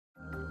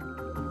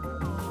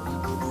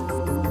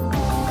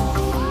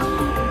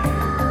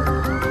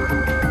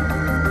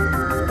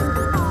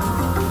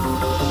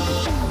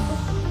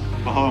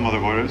Mother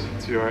Borders,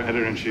 to our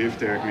editor-in-chief,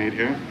 Derek Mead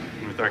here,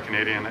 and with our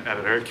Canadian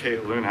editor, Kate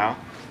Lunau.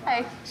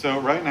 Hey. So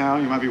right now,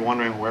 you might be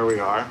wondering where we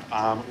are.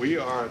 We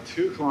are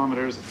 2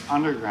 kilometers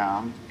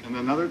underground and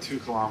another 2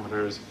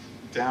 kilometers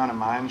down a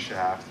mine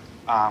shaft,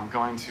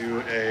 going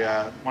to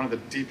one of the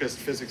deepest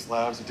physics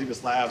labs, the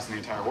deepest labs in the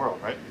entire world,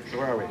 right? So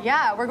where are we?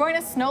 Yeah, we're going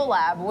to Snow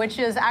Lab, which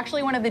is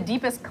actually one of the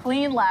deepest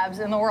clean labs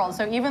in the world.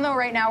 So even though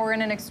right now we're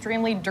in an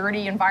extremely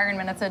dirty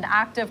environment, it's an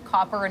active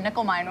copper and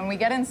nickel mine, when we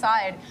get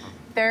inside,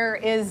 there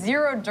is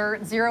zero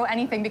dirt, zero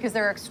anything, because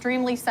they're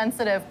extremely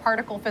sensitive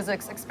particle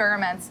physics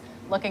experiments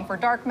looking for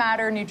dark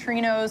matter,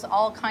 neutrinos,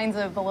 all kinds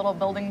of the little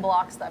building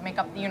blocks that make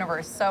up the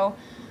universe. So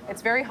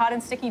it's very hot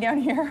and sticky down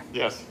here.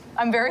 Yes.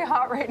 I'm very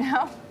hot right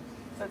now.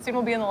 So soon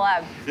we'll be in the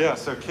lab. Yeah,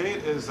 so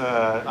Kate is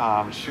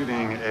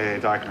shooting a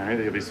documentary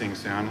that you'll be seeing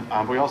soon.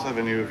 But we also have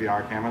a new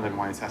VR camera that we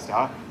want to test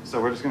out. So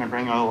we're just going to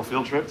bring you on a little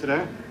field trip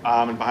today.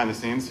 And behind the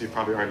scenes, you've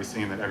probably already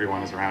seen that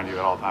everyone is around you at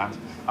all times.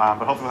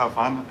 But hopefully we'll have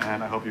fun,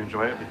 and I hope you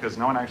enjoy it, because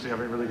no one actually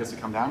ever really gets to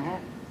come down here.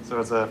 So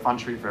it's a fun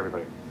treat for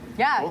everybody.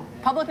 Yeah, cool.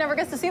 Public never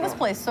gets to see this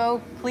place,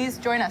 so please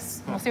join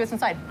us. And we'll see what's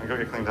inside. And go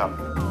get cleaned up.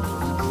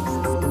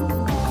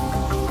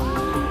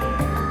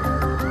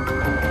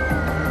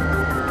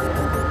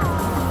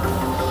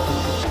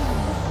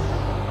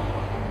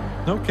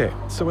 Okay,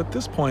 so at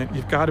this point,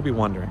 you've got to be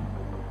wondering,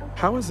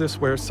 how is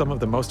this where some of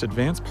the most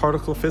advanced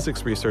particle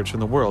physics research in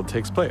the world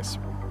takes place?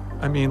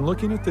 I mean,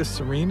 looking at this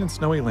serene and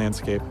snowy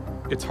landscape,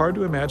 it's hard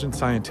to imagine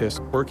scientists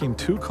working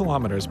 2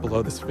 kilometers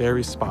below this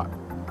very spot.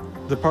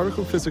 The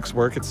particle physics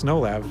work at Snow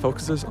Lab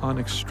focuses on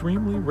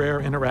extremely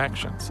rare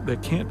interactions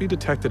that can't be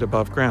detected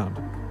above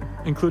ground,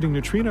 including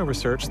neutrino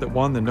research that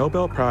won the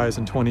Nobel Prize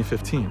in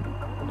 2015,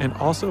 and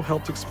also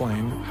helped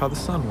explain how the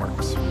sun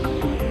works.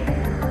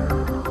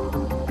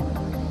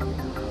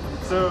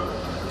 So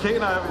Kate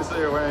and I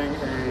obviously are wearing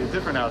a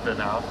different outfit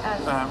now.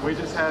 Yes. We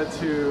just had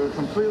to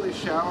completely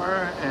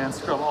shower and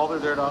scrub all the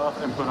dirt off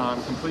and put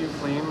on complete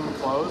clean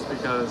clothes,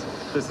 because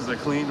this is a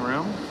clean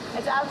room.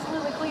 It's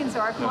absolutely clean, so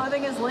our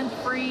clothing is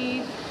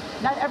lint-free.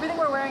 Not everything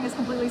we're wearing is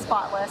completely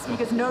spotless,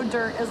 because no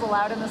dirt is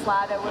allowed in this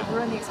lab that would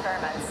ruin the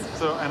experiments.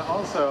 So, and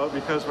also,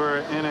 because we're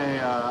in a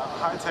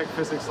high-tech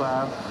physics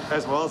lab,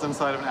 as well as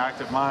inside of an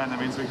active mine, that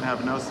means we can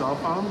have no cell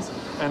phones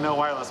and no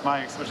wireless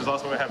mics, which is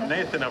also why we have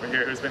Nathan over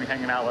here, who's been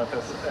hanging out with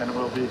us and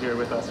will be here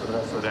with us for the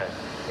rest of the day.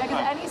 Yeah,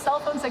 because any cell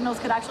phone signals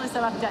could actually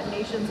set off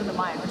detonations in the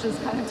mine, which is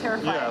kind of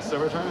terrifying. Yeah, so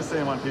we're trying to stay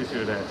in one piece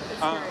here today. It's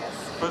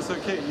serious. But so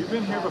Kate, you've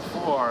been here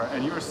before,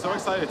 and you were so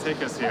excited to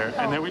take us here,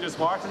 and then we just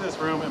walked in this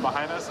room, and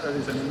behind us are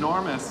these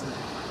enormous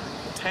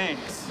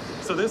tanks.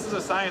 So this is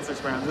a science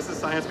experiment. This is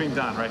science being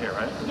done right here,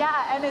 right?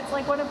 Yeah, and it's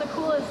like one of the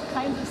coolest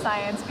kinds of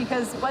science,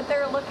 because what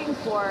they're looking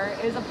for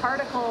is a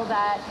particle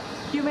that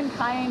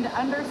humankind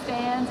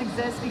understands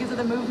exists because of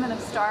the movement of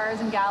stars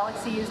and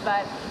galaxies,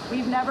 but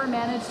we've never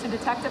managed to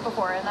detect it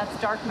before, and that's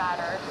dark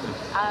matter.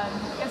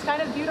 It's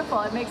kind of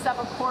beautiful. It makes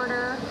up a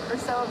quarter or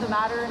so of the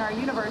matter in our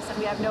universe, and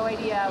we have no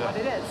idea what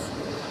it is.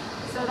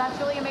 So that's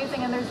really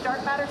amazing, and there's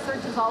dark matter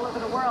searches all over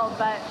the world,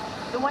 but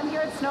the one here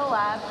at Snow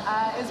Lab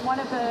is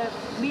one of the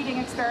leading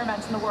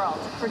experiments in the world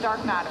for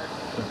dark matter.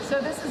 So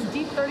this is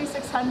Deep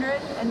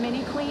 3600 and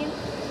Mini Clean.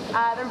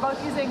 They're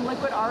both using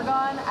liquid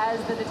argon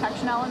as the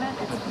detection element.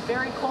 It's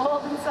very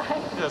cold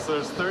inside. Yeah, so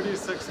there's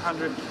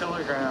 3,600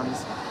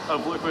 kilograms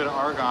of liquid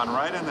argon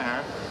right in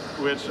there,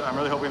 which I'm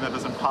really hoping that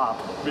doesn't pop.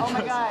 Oh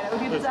my God, it would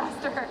be a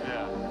disaster.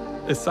 Yeah.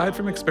 Aside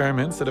from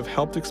experiments that have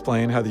helped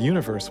explain how the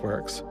universe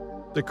works,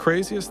 the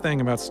craziest thing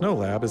about Snow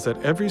Lab is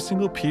that every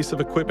single piece of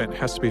equipment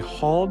has to be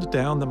hauled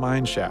down the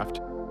mine shaft,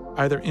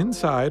 either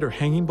inside or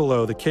hanging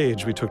below the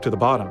cage we took to the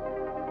bottom.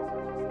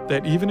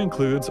 That even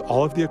includes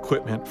all of the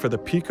equipment for the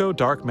Pico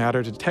dark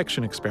matter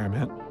detection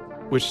experiment,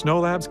 which Snow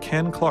Lab's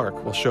Ken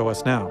Clark will show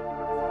us now.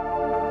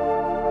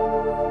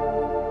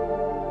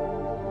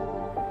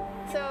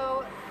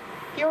 So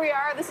here we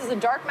are. This is a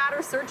dark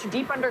matter search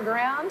deep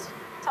underground.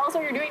 Tell us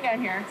what you're doing down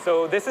here.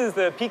 So this is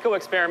the Pico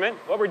experiment.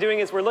 What we're doing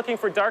is we're looking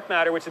for dark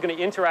matter, which is going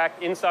to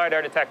interact inside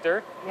our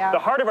detector. Yeah. The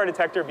heart of our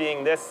detector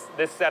being this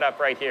setup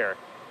right here.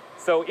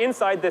 So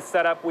inside this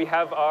setup, we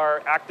have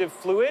our active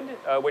fluid,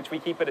 which we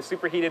keep at a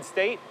superheated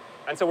state.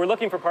 And so we're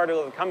looking for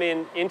particles to come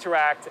in,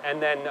 interact,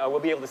 and then we'll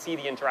be able to see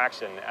the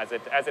interaction as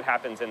it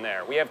happens in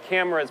there. We have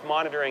cameras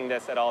monitoring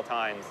this at all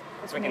times,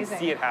 so we can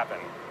see it happen.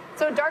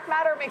 So dark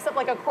matter makes up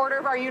like a quarter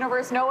of our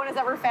universe. No one has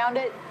ever found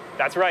it.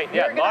 That's right,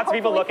 yeah, lots of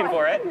people looking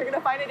for it. You're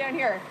gonna find it down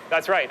here.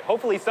 That's right.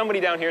 Hopefully somebody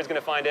down here is gonna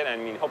find it, I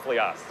mean, hopefully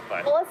us,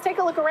 but. Well, let's take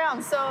a look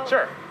around. So,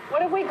 sure.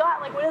 What have we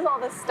got? Like, what is all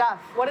this stuff?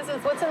 What is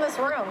this? What's in this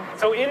room?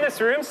 So in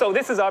this room, so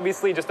this is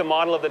obviously just a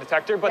model of the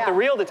detector, but the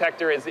real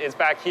detector is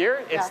back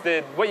here. It's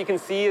what you can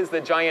see is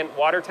the giant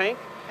water tank.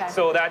 Okay.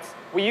 So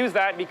we use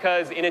that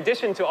because in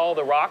addition to all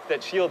the rock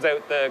that shields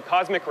out the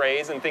cosmic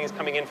rays and things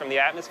coming in from the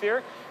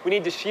atmosphere, we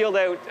need to shield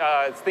out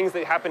things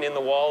that happen in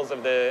the walls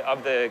of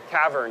the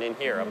cavern in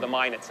here, of the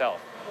mine itself.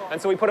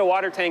 And so we put a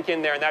water tank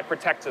in there, and that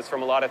protects us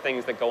from a lot of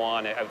things that go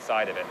on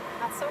outside of it.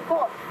 That's so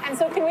cool. And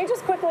so can we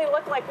just quickly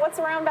look like what's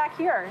around back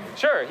here?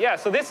 Sure, yeah.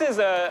 So this is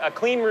a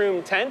clean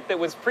room tent that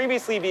was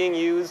previously being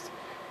used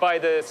by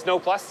the Snow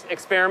Plus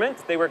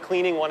experiment. They were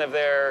cleaning one of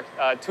their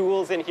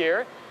tools in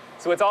here.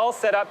 So it's all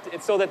set up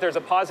so that there's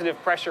a positive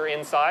pressure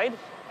inside,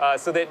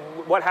 so that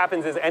what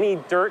happens is any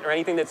dirt or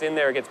anything that's in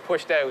there gets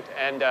pushed out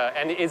and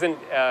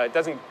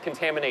doesn't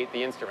contaminate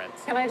the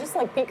instruments. Can I just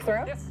like peek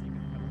through? Yes.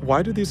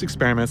 Why do these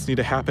experiments need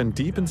to happen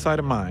deep inside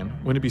a mine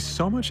when it'd be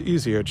so much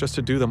easier just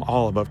to do them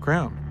all above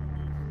ground?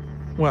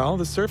 Well,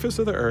 the surface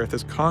of the Earth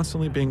is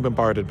constantly being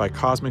bombarded by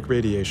cosmic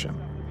radiation,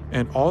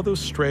 and all those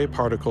stray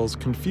particles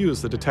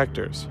confuse the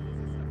detectors.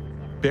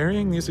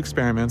 Burying these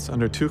experiments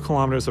under 2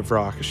 kilometers of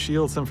rock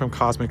shields them from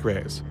cosmic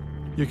rays.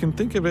 You can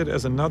think of it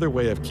as another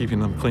way of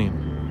keeping them clean.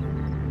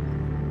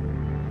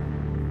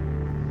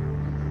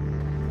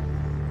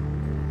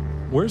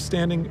 We're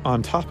standing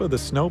on top of the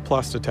Snow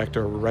Plus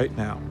detector right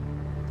now.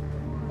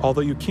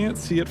 Although you can't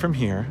see it from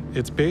here,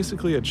 it's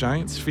basically a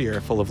giant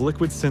sphere full of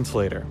liquid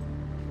scintillator.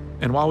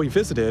 And while we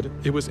visited,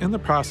 it was in the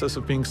process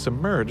of being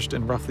submerged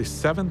in roughly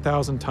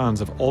 7,000 tons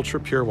of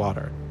ultra-pure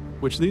water,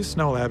 which these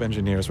Snow Lab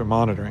engineers were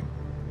monitoring.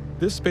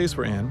 This space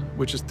we're in,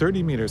 which is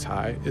 30 meters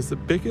high, is the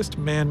biggest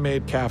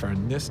man-made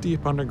cavern this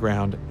deep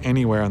underground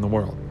anywhere in the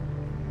world.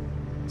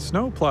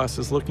 Snow Plus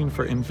is looking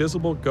for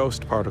invisible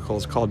ghost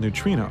particles called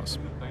neutrinos.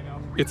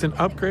 It's an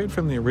upgrade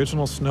from the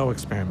original SNOW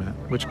experiment,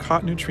 which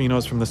caught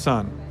neutrinos from the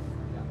sun.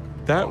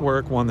 That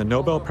work won the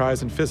Nobel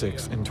Prize in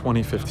Physics in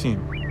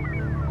 2015.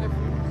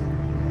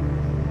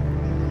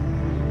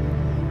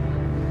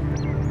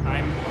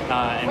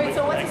 Wait,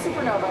 so what's a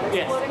supernova?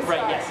 Yes,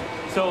 right,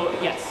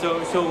 yes.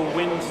 So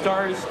when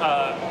stars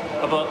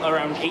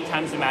around 8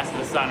 times the mass of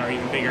the sun or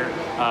even bigger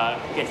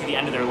get to the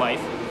end of their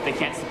life, they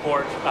can't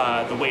support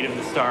the weight of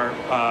the star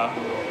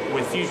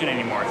with fusion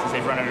anymore since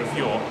they've run out of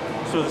fuel.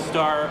 So the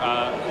star,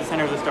 the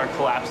center of the star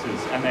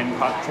collapses and then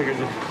triggers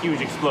a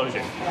huge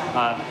explosion.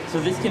 So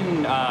this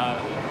can,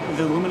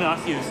 the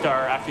luminosity of the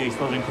star after the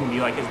explosion can be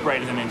like as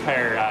bright as an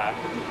entire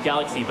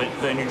galaxy, but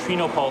the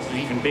neutrino pulse is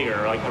even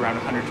bigger, like around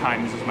 100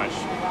 times as much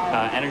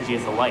energy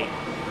as the light.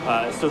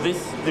 So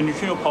the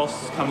neutrino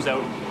pulse comes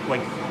out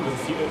like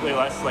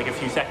less like a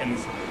few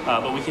seconds,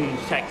 but we can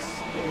detect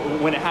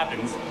when it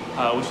happens.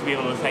 We should be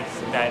able to detect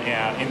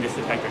that in this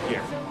detector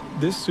here.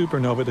 This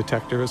supernova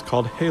detector is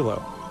called HALO.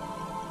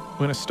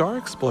 When a star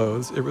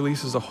explodes, it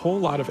releases a whole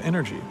lot of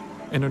energy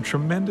and a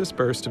tremendous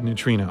burst of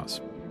neutrinos.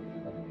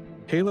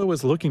 HALO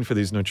is looking for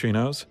these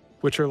neutrinos,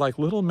 which are like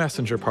little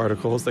messenger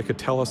particles that could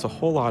tell us a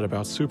whole lot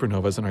about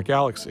supernovas in our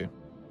galaxy.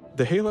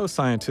 The HALO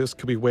scientists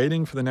could be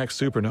waiting for the next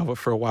supernova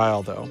for a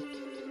while, though.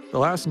 The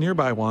last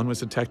nearby one was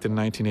detected in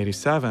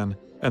 1987,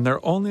 and there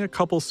are only a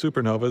couple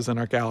supernovas in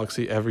our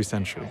galaxy every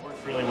century. It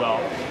works really well,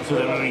 so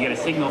that when we get a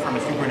signal from a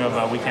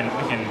supernova, we can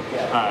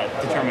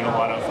determine a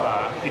lot of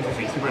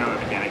interesting supernova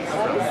mechanics.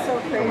 That is so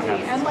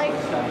crazy. And like,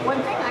 one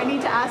thing I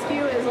need to ask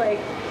you is like,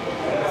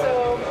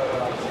 so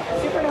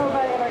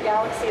supernova in our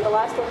galaxy, the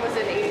last one was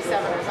in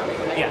 87 or something,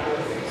 right?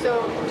 Yeah.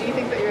 So do you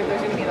think that there's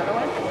going to be another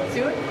one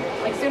soon?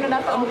 Like soon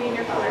enough that will be in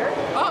your career?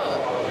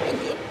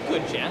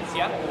 Good chance,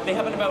 yeah. They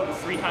happen about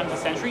 3 times a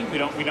century. We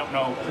don't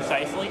know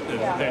precisely.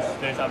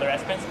 There's other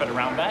estimates, but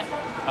around that.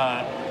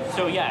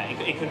 So yeah,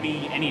 it could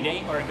be any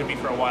day, or it could be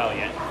for a while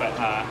yet. But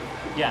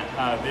yeah.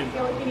 I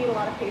feel like you need a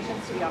lot of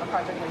patience to be on a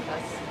project like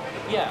this.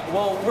 Yeah.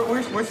 Well,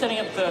 we're setting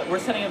up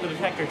the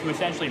detector to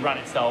essentially run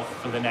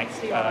itself for the next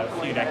few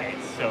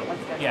decades. So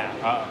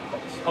yeah.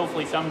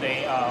 Hopefully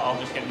someday I'll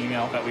just get an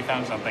email that we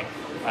found something.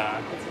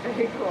 It's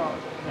very cool.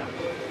 Yeah.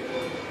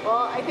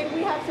 Well, I think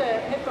we have to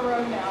hit the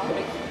road now.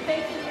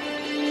 Thank you.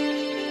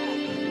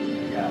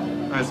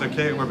 All right, so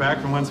Kate, we're back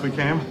from whence we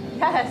came.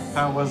 Yes.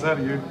 How was that?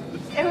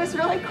 It was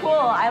really cool.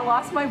 I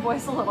lost my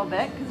voice a little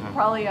bit because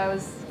probably I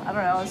was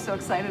so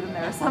excited in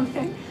there or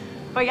something.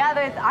 But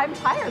yeah, I'm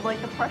tired. Like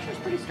the pressure's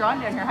pretty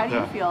strong down here. How do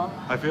you feel?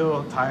 I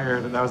feel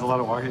tired. That was a lot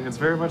of walking. It's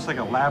very much like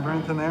a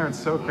labyrinth in there. It's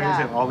so crazy.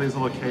 Yeah. All these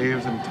little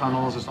caves and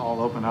tunnels just all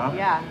open up.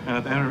 Yeah. And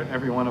at the end of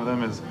every one of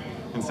them is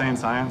insane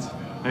science.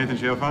 Nathan,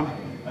 did you have fun?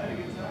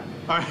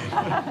 All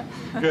right.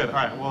 Good. All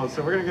right. Well,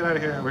 so we're gonna get out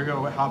of here. We're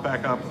gonna hop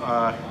back up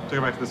to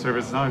go back to the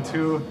surface. It's another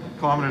 2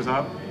 kilometers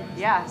up.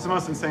 Yeah. It's the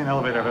most insane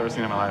elevator I've ever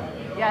seen in my life.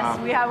 Yes,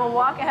 we have a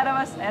walk ahead of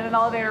us and an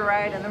elevator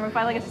ride, and then we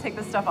finally get to take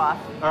this stuff off.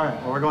 All right.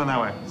 Well, we're going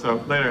that way. So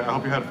later, I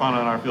hope you had fun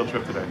on our field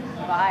trip today.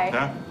 Bye.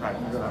 Yeah. All right.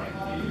 We'll go that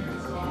way.